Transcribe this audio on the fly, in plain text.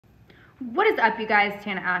What is up, you guys?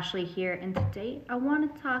 Tana Ashley here, and today I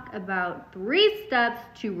want to talk about 3 steps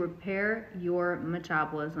to repair your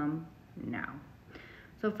metabolism now.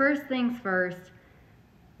 So first things first,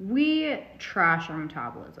 we trash our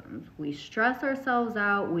metabolisms. We stress ourselves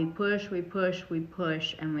out, we push,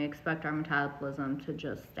 and we expect our metabolism to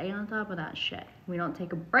just stay on top of that shit. We don't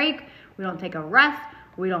take a break, we don't take a rest,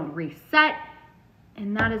 we don't reset,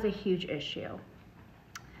 and that is a huge issue.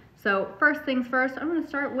 So first things first, I'm going to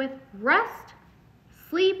start with rest,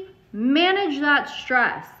 sleep, manage that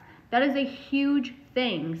stress. That is a huge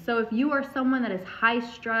thing. So if you are someone that is high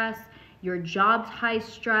stress, your job's high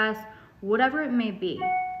stress, whatever it may be,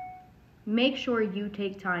 make sure you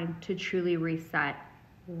take time to truly reset,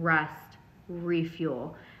 rest,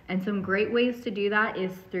 refuel. And some great ways to do that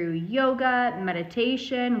is through yoga,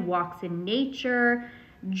 meditation, walks in nature,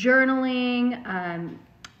 journaling,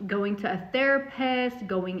 going to a therapist,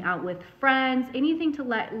 going out with friends, anything to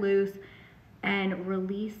let loose and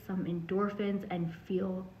release some endorphins and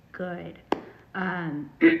feel good.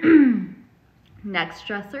 Next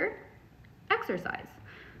stressor, exercise.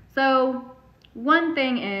 So one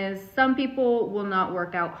thing is some people will not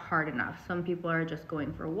work out hard enough. Some people are just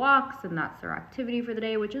going for walks and that's their activity for the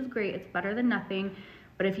day, which is great. It's better than nothing.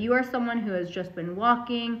 But if you are someone who has just been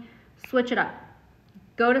walking, switch it up.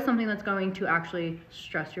 Go to something that's going to actually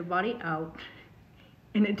stress your body out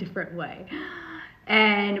in a different way.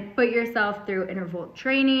 And put yourself through interval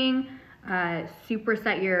training,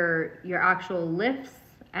 superset your actual lifts,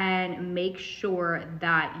 and make sure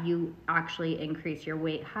that you actually increase your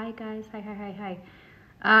weight. Hi guys, hi.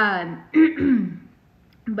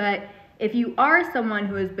 But if you are someone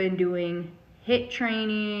who has been doing HIIT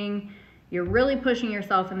training, you're really pushing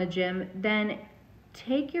yourself in the gym, then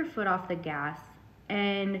take your foot off the gas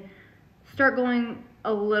and start going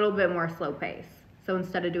a little bit more slow pace. So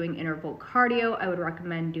instead of doing interval cardio, I would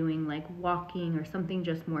recommend doing like walking or something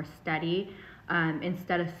just more steady.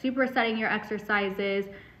 Instead of supersetting your exercises,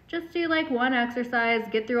 just do like one exercise,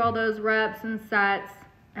 get through all those reps and sets,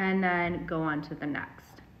 and then go on to the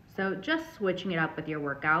next. So just switching it up with your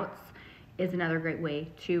workouts is another great way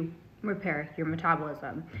to repair your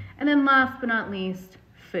metabolism. And then last but not least,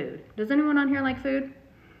 food. Does anyone on here like food?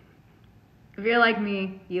 If you're like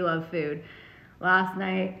me, you love food. Last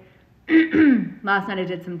night I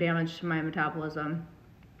did some damage to my metabolism.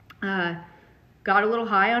 Got a little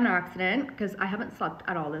high on accident because I haven't slept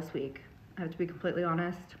at all this week. I have to be completely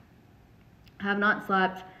honest. I have not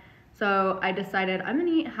slept. So I decided I'm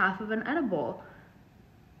gonna eat half of an edible.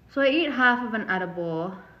 So I ate half of an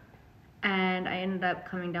edible and I ended up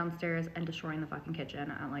coming downstairs and destroying the fucking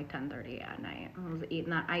kitchen at like 10:30 at night. I was eating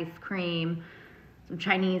that ice cream, some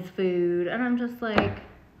Chinese food, and I'm just like,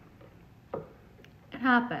 it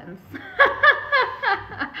happens.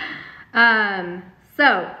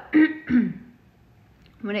 So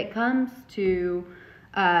when it comes to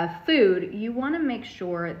food, you want to make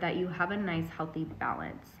sure that you have a nice healthy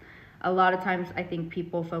balance. A lot of times I think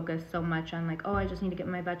people focus so much on like, oh, I just need to get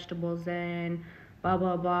my vegetables in, blah,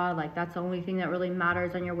 blah, blah. Like that's the only thing that really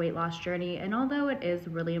matters on your weight loss journey. And although it is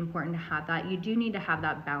really important to have that, you do need to have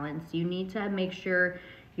that balance. You need to make sure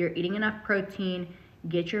you're eating enough protein,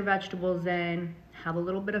 get your vegetables in, have a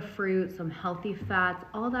little bit of fruit, some healthy fats,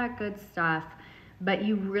 all that good stuff. But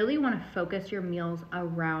you really want to focus your meals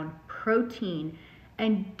around protein.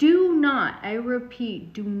 And do not, I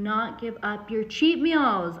repeat, do not give up your cheat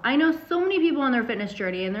meals. I know so many people on their fitness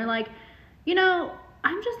journey and they're like, you know,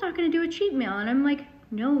 I'm just not going to do a cheat meal. And I'm like,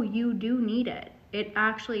 no, you do need it. It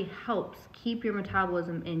actually helps keep your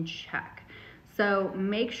metabolism in check. So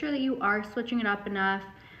make sure that you are switching it up enough.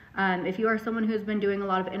 If you are someone who's been doing a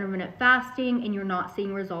lot of intermittent fasting and you're not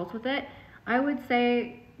seeing results with it, I would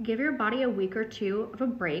say give your body a week or 2 of a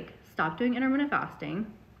break. Stop doing intermittent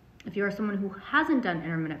fasting. If you are someone who hasn't done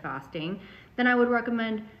intermittent fasting, then I would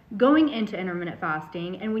recommend going into intermittent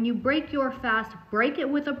fasting. And when you break your fast, break it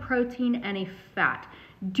with a protein and a fat.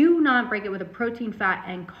 Do not break it with a protein, fat,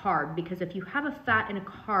 and carb, because if you have a fat and a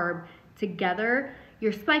carb together,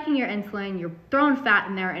 you're spiking your insulin, you're throwing fat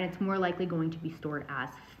in there, and it's more likely going to be stored as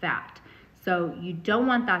fat. So you don't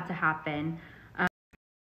want that to happen.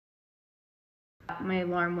 My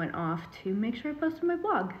alarm went off to make sure I posted my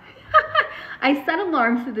blog. I set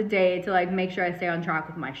alarms through the day to like make sure I stay on track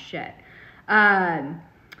with my shit.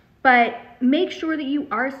 But make sure that you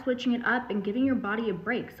are switching it up and giving your body a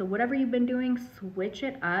break. So whatever you've been doing, switch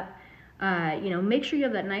it up. Make sure you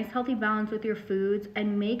have that nice healthy balance with your foods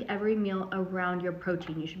and make every meal around your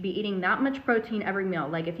protein. You should be eating that much protein every meal.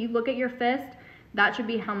 Like if you look at your fist, that should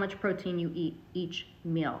be how much protein you eat each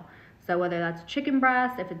meal. So whether that's chicken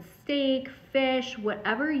breast, if it's steak, fish,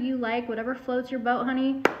 whatever you like, whatever floats your boat,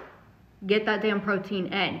 honey, get that damn protein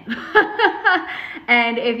in.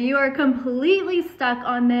 And if you are completely stuck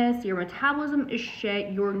on this, your metabolism is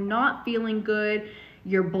shit, you're not feeling good,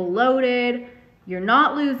 you're bloated, you're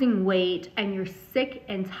not losing weight, and you're sick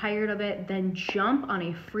and tired of it, then jump on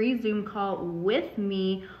a free Zoom call with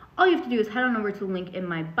me. All you have to do is head on over to the link in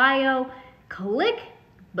my bio, click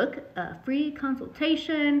book a free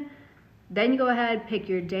consultation. Then you go ahead, pick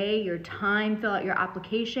your day, your time, fill out your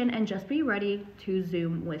application, and just be ready to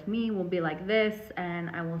Zoom with me. We'll be like this, and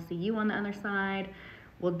I will see you on the other side.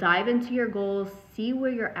 We'll dive into your goals, see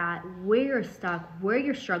where you're at, where you're stuck, where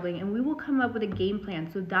you're struggling, and we will come up with a game plan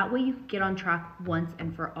so that way you can get on track once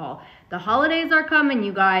and for all. The holidays are coming,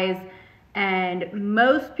 you guys, and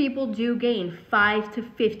most people do gain 5 to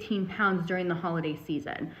 15 pounds during the holiday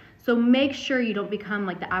season. So make sure you don't become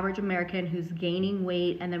like the average American who's gaining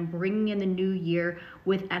weight and then bringing in the new year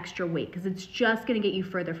with extra weight, because it's just going to get you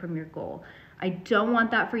further from your goal. I don't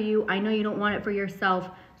want that for you. I know you don't want it for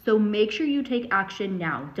yourself. So make sure you take action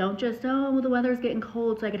now. Don't just, oh, well, the weather's getting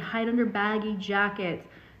cold so I could hide under baggy jackets.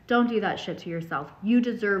 Don't do that shit to yourself. You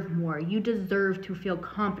deserve more. You deserve to feel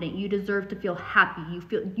confident. You deserve to feel happy.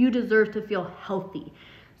 You deserve to feel healthy.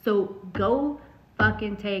 So go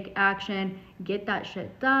fucking take action. Get that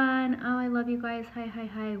shit done. Oh, I love you guys.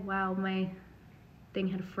 Hi. Wow, my thing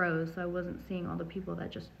had froze, so I wasn't seeing all the people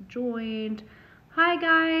that just joined. Hi,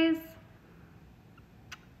 guys.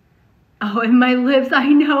 Oh, and my lips, I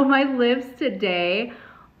know my lips today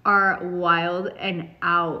are wild and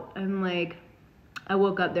out. I'm like, I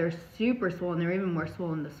woke up, they're super swollen. They're even more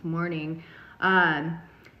swollen this morning.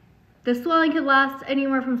 The swelling could last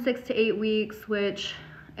anywhere from 6 to 8 weeks, which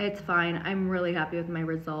it's fine. I'm really happy with my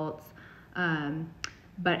results.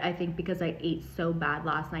 But I think because I ate so bad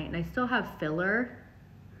last night and I still have filler.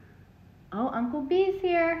 Oh, Uncle B's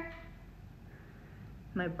here.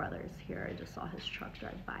 My brother's here. I just saw his truck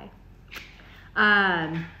drive by.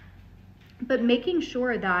 But making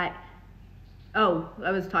sure that, oh,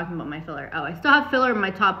 I was talking about my filler. Oh, I still have filler in my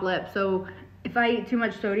top lip. So if I eat too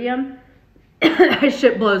much sodium,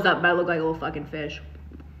 shit blows up, but I look like a little fucking fish.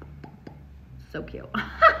 So cute.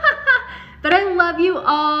 But I love you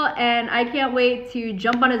all, and I can't wait to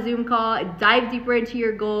jump on a Zoom call, dive deeper into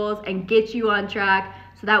your goals, and get you on track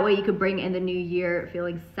so that way you can bring in the new year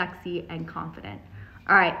feeling sexy and confident.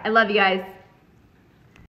 All right, I love you guys.